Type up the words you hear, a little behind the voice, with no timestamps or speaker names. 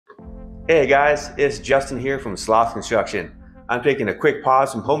Hey guys, it's Justin here from Sloth Construction. I'm taking a quick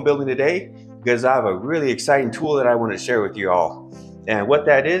pause from home building today because I have a really exciting tool that I want to share with you all. And what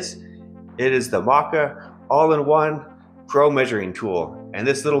that is, it is the MAKA all-in-one Pro Measuring Tool. And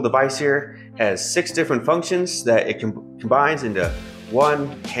this little device here has 6 different functions that it combines into one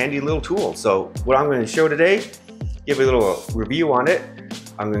handy little tool. So what I'm going to show today, give you a little review on it.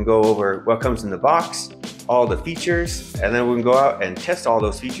 I'm going to go over what comes in the box, all the features, and then we can go out and test all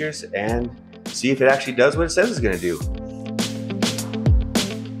those features and see if it actually does what it says it's going to do.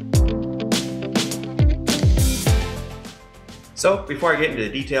 So before I get into the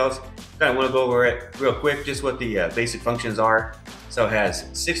details, I kind of want to go over it real quick, just what the basic functions are. So it has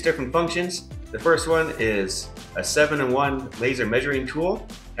 6 different functions. The first one is a 7-in-1 laser measuring tool,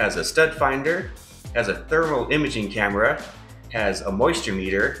 has a stud finder, has a thermal imaging camera, has a moisture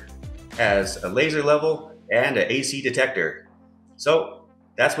meter, has a laser level, and an AC detector. So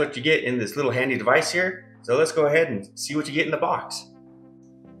that's what you get in this little handy device here. So let's go ahead and see what you get in the box.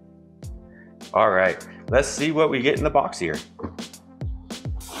 All right, let's see what we get in the box here.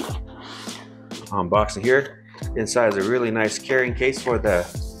 Unboxing here. Inside is a really nice carrying case for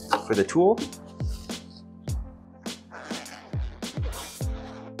the tool.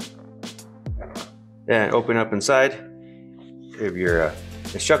 And open up inside. You have your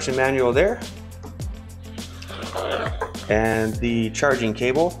instruction manual there. And the charging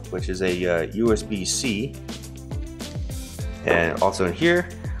cable, which is a USB-C. And also in here,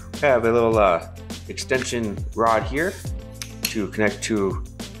 we have a little extension rod here to connect to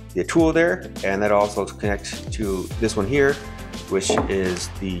the tool there, and that also to connect to this one here, which is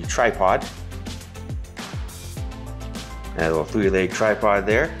the tripod. And a little 3-leg tripod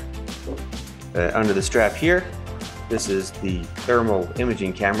there. Under the strap here, this is the thermal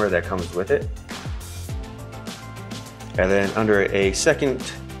imaging camera that comes with it. And then under a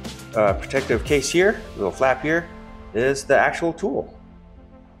second protective case here, little flap here, is the actual tool.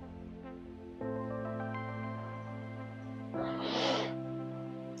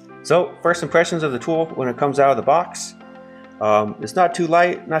 So first impressions of the tool when it comes out of the box. It's not too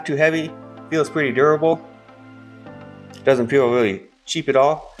light, not too heavy, feels pretty durable. Doesn't feel really cheap at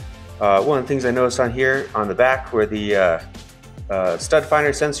all. One of the things I noticed on here on the back where the stud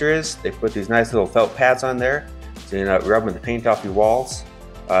finder sensor is, they put these nice little felt pads on there. So you're not rubbing the paint off your walls.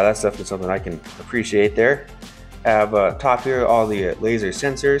 That's definitely something I can appreciate there. Have top here all the laser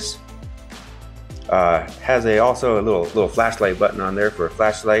sensors. Has also a little flashlight button on there for a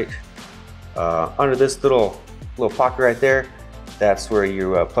flashlight. Under this little pocket right there, that's where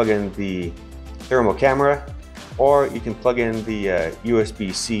you plug in the thermal camera, or you can plug in the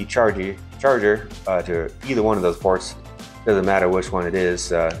USB-C charger to either one of those ports. Doesn't matter which one it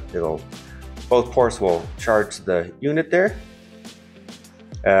is. Both ports will charge the unit there.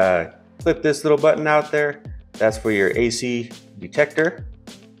 Flip this little button out there. That's for your AC detector.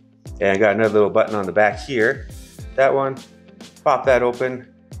 And I got another little button on the back here. That one, pop that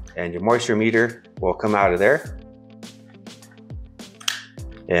open, and your moisture meter will come out of there.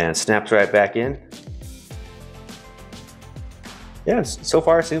 And snaps right back in. Yeah, so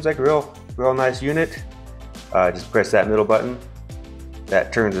far it seems like a real nice unit. Just press that middle button.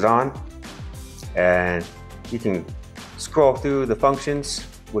 That turns it on. And you can scroll through the functions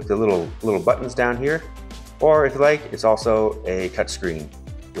with the little buttons down here, or if you like, it's also a touch screen,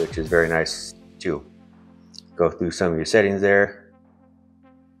 which is very nice too. Go through some of your settings there.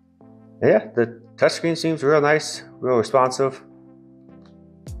 Yeah, the touch screen seems real nice, real responsive.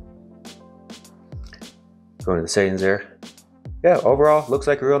 Go into the settings there. Yeah, overall looks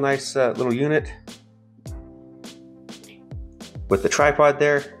like a real nice little unit. With the tripod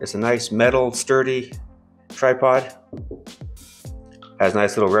there, it's a nice metal sturdy tripod. Has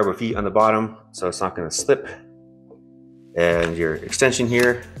nice little rubber feet on the bottom, so it's not going to slip. And your extension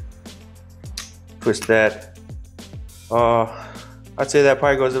here, twist that. I'd say that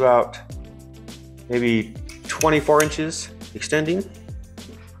probably goes about maybe 24 inches extending.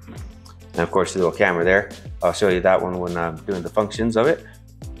 And of course the little camera there. I'll show you that one when I'm doing the functions of it.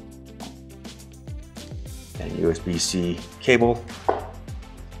 And USB-C cable.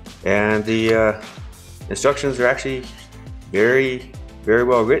 And the instructions are actually very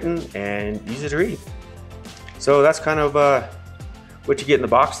well written and easy to read. So that's kind of what you get in the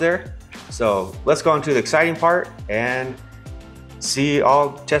box there. So let's go on to the exciting part and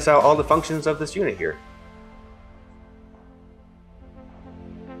test out all the functions of this unit here.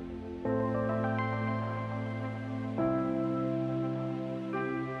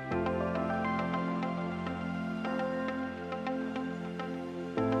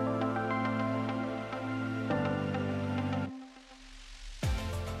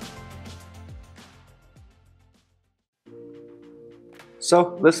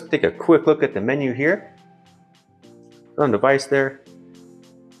 So let's take a quick look at the menu here. On the device there,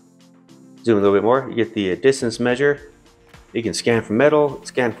 zoom a little bit more, you get the distance measure. You can scan for metal,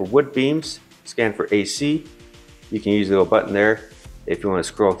 scan for wood beams, scan for AC. You can use the little button there if you want to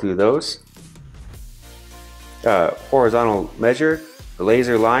scroll through those. Horizontal measure, the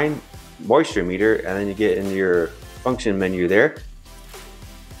laser line, moisture meter, and then you get in your function menu there.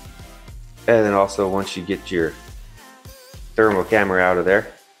 And then also once you get your thermal camera out of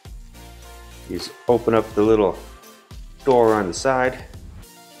there, you just open up the little door on the side.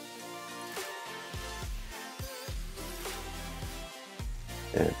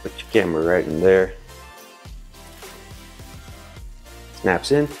 And put your camera right in there.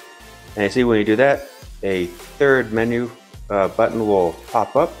 Snaps in. And you see when you do that, a third menu button will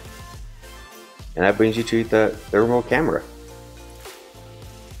pop up. And that brings you to the thermal camera.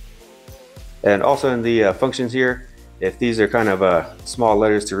 And also in the functions here, if these are kind of small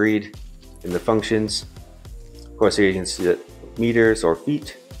letters to read in the functions, of course here you can see the meters or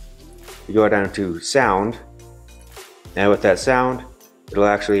feet. You go down to sound, and with that sound, it'll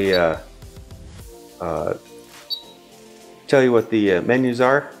actually tell you what the menus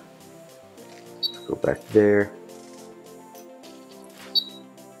are. Go back there.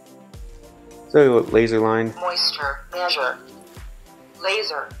 So what laser line, moisture measure,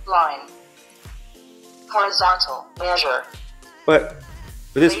 laser line, horizontal measure. but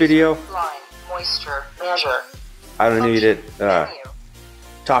for this video, line, moisture measure. I don't need it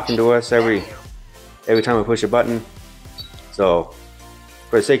talking to us every time we push a button. So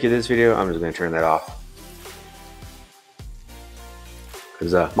for the sake of this video, I'm just going to turn that off,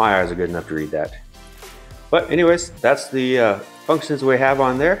 because my eyes are good enough to read that. But anyways, that's the functions we have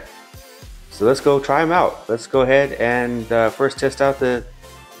on there. So let's go try them out. Let's go ahead and first test out the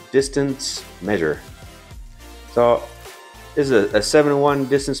distance measure. So this is a 7-in-1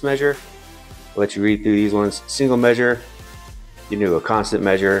 distance measure. I'll let you read through these ones. Single measure, you can do a constant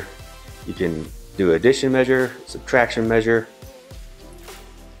measure, you can do addition measure, subtraction measure,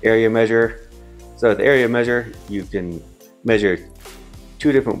 area measure. So the area measure, you can measure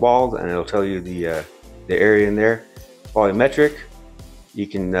 2 different walls and it'll tell you the area in there. Volumetric, you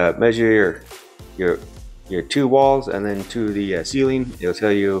can measure your 2 walls and then to the ceiling. It'll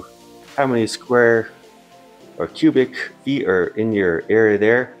tell you how many square or cubic feet are in your area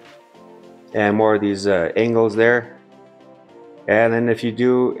there, and more of these angles there. And then if you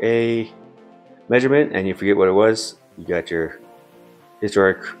do a measurement and you forget what it was, you got your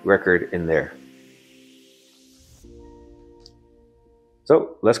historic record in there.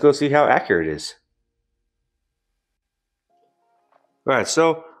 So let's go see how accurate it is. Alright,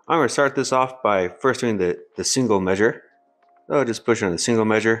 so I'm going to start this off by first doing the single measure. So just push on the single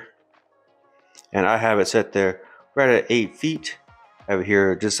measure. And I have it set there right at 8 feet. I have it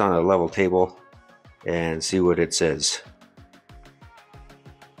here just on a level table and see what it says.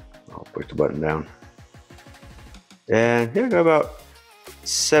 I'll push the button down. And here we go, about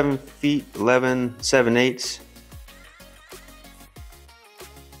 7 feet, 11, 7/8.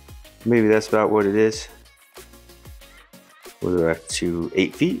 Maybe that's about what it is. We'll go back to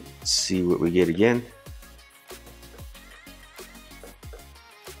 8 feet, see what we get again.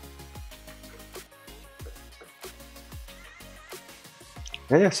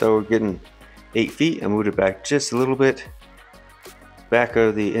 And yeah, so we're getting 8 feet. I moved it back just a little bit. Back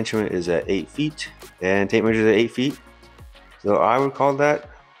of the instrument is at 8 feet, and tape measure at 8 feet. So I would call that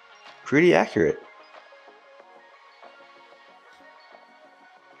pretty accurate.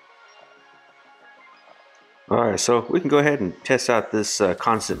 Alright, so we can go ahead and test out this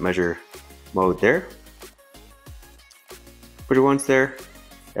constant measure mode there. Put it once there,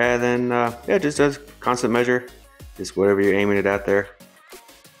 and then yeah, it just does constant measure, just whatever you're aiming it at there.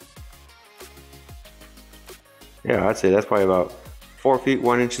 Yeah, I'd say that's probably about 4 feet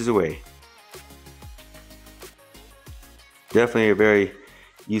 1 inches away. Definitely a very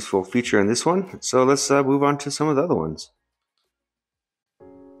useful feature in this one. So let's move on to some of the other ones.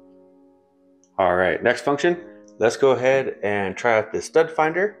 All right, next function. Let's go ahead and try out the stud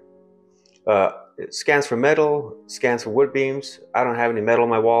finder. It scans for metal, scans for wood beams. I don't have any metal on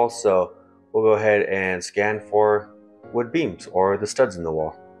my wall, so we'll go ahead and scan for wood beams or the studs in the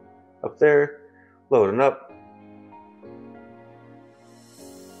wall. Up there, loading up.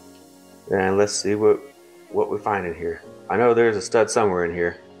 And let's see what we find in here. I know there's a stud somewhere in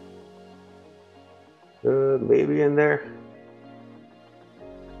here. Maybe in there.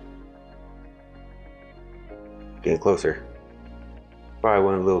 Getting closer. Probably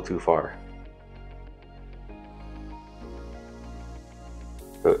went a little too far.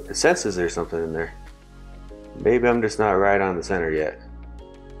 So it senses there's something in there. Maybe I'm just not right on the center yet.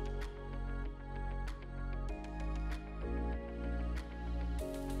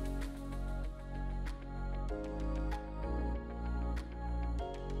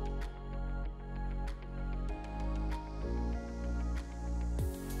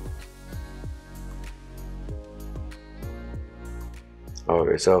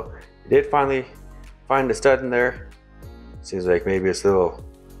 Okay, so it did finally find the stud in there. Seems like maybe it's a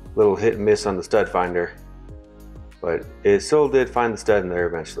little hit and miss on the stud finder, but it still did find the stud in there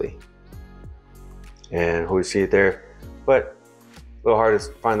eventually. And we see it there, but a little hard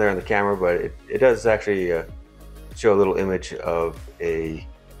to find there on the camera, but it does actually show a little image of a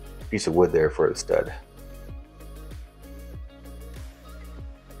piece of wood there for the stud.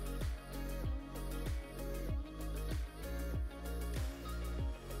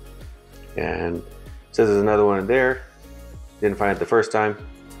 And it says there's another one in there. Didn't find it the first time.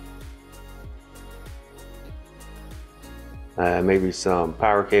 Maybe some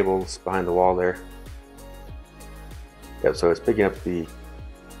power cables behind the wall there. Yep, so it's picking up the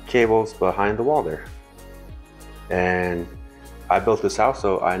cables behind the wall there. And I built this house,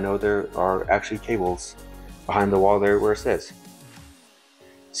 so I know there are actually cables behind the wall there where it says.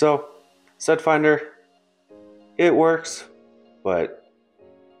 So, stud finder, it works, but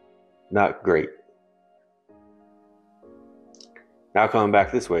not great. Now coming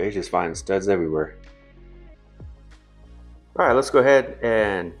back this way, just find studs everywhere. All right, let's go ahead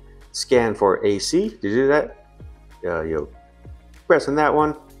and scan for AC. To do that, you'll press on that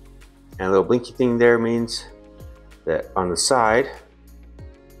one, and a little blinky thing there means that on the side,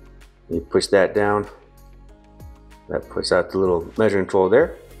 you push that down. That puts out the little measuring tool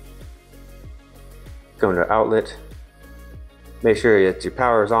there. Come to outlet. Make sure that your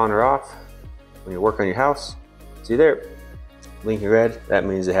power is on or off when you work on your house. See there, blinking red, that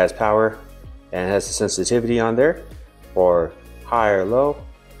means it has power and it has the sensitivity on there for high or low.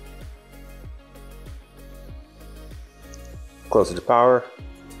 Closer to power,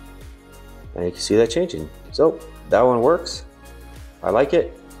 and you can see that changing. So that one works. I like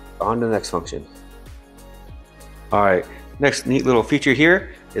it. On to the next function. All right, next neat little feature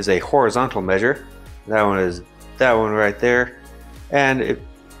here is a horizontal measure. That one is that one right there, and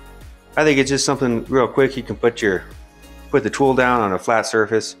I think it's just something real quick. You can put the tool down on a flat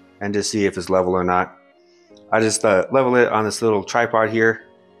surface and just see if it's level or not. I just level it on this little tripod here,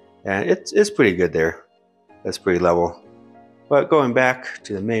 and it's pretty good there. That's pretty level. But going back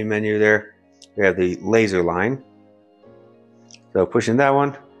to the main menu there, we have the laser line. So pushing that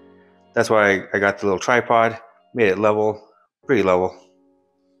one, that's why I got the little tripod, made it level, pretty level.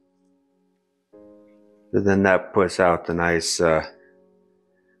 And then that puts out the nice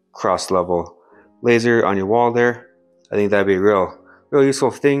cross level laser on your wall there. I think that'd be a real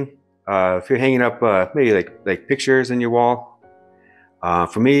useful thing if you're hanging up maybe like pictures in your wall.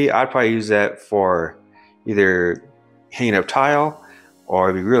 For me, I'd probably use that for either hanging up tile, or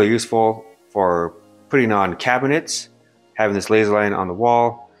it'd be really useful for putting on cabinets. Having this laser line on the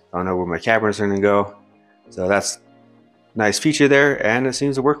wall, I don't know where my cabinets are going to go. So that's a nice feature there, and it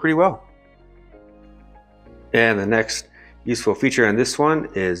seems to work pretty well. And the next useful feature on this one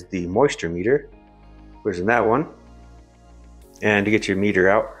is the moisture meter. Pushing that one, and to get your meter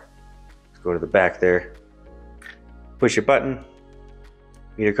out, let's go to the back there, push your button,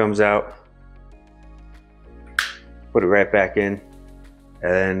 meter comes out, put it right back in,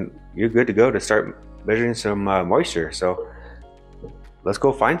 and then you're good to go to start measuring some moisture. So let's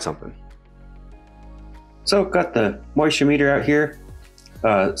go find something. So got the moisture meter out here.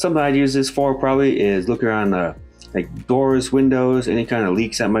 Something I'd use this for probably is looking around like doors, windows, any kind of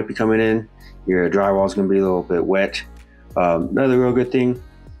leaks that might be coming in. Your drywall is going to be a little bit wet. Another real good thing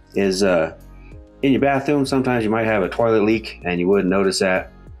is in your bathroom, sometimes you might have a toilet leak and you wouldn't notice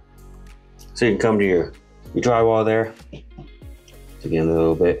that. So you can come to your drywall there. Again, a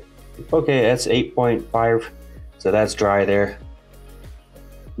little bit. Okay, that's 8.5, so that's dry there.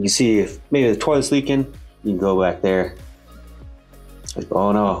 You see if maybe the toilet's leaking, you can go back there. Like,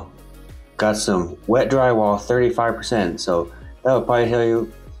 oh no, got some wet drywall, 35%. So that would probably tell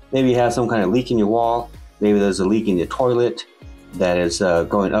you maybe you have some kind of leak in your wall. Maybe there's a leak in your toilet that is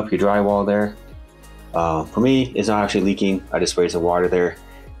going up your drywall there. For me, it's not actually leaking. I just sprayed some water there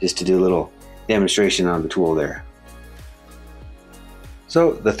just to do a little demonstration on the tool there.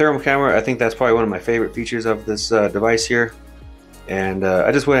 So the thermal camera, I think that's probably one of my favorite features of this device here. And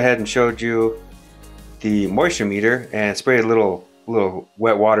I just went ahead and showed you the moisture meter and sprayed a little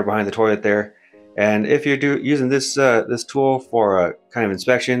wet water behind the toilet there. And if you're using this this tool for kind of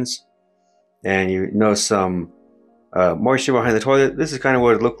inspections, and you know some moisture behind the toilet, this is kind of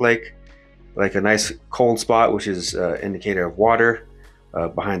what it looked like a nice cold spot, which is indicator of water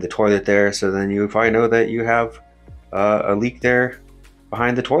behind the toilet there. So then you probably know that you have a leak there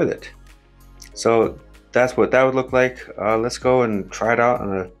behind the toilet. So that's what that would look like. Let's go and try it out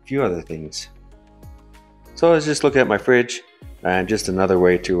on a few other things. So let's just look at my fridge, and just another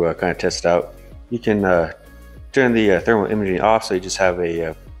way to kind of test it out. You can turn the thermal imaging off so you just have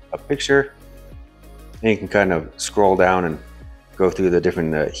a picture, and you can kind of scroll down and go through the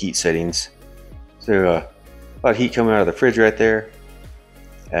different heat settings. So a lot of heat coming out of the fridge right there,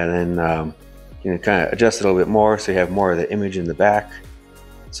 and then you can kind of adjust it a little bit more so you have more of the image in the back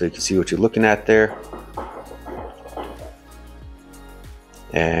so you can see what you're looking at there.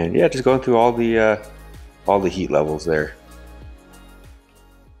 And yeah, just going through all the heat levels there.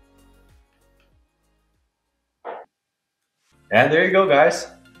 And there you go, guys.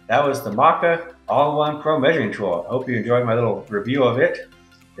 That was the MAKA All-in-One Pro Measuring Tool. I hope you enjoyed my little review of it.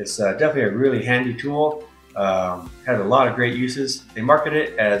 It's definitely a really handy tool. Has a lot of great uses. They market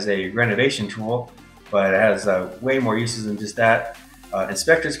it as a renovation tool, but it has way more uses than just that.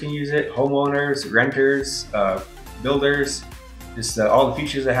 Inspectors can use it, homeowners, renters, builders, just all the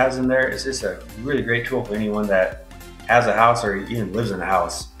features it has in there. It's just a really great tool for anyone that has a house or even lives in a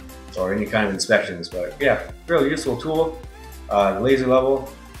house or any kind of inspections. But yeah, really useful tool. The laser level,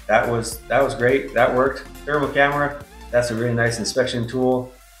 that was great. That worked. Thermal camera, that's a really nice inspection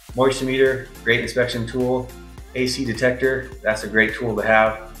tool. Moisture meter, great inspection tool. AC detector, that's a great tool to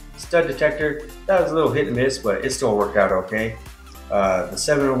have. Stud detector, that was a little hit and miss, but it still worked out okay. The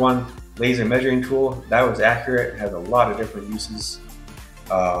 7-in-1 laser measuring tool, that was accurate, has a lot of different uses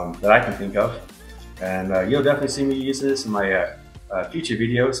that I can think of. And you'll definitely see me use this in my future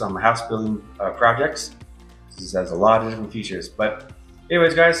videos on my house building projects. This has a lot of different features. But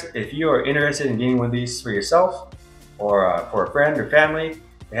anyways, guys, if you are interested in getting one of these for yourself or for a friend or family,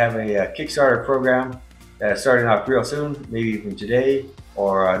 they have a Kickstarter program that's starting out real soon, maybe even today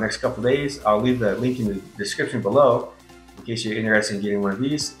or next couple days. I'll leave the link in the description below in case you're interested in getting one of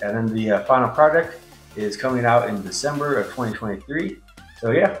these. And then the final product is coming out in December of 2023.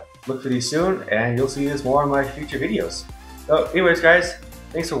 So yeah, look for these soon, and you'll see this more in my future videos. So anyways, guys,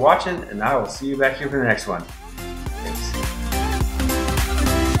 thanks for watching, and I will see you back here for the next one.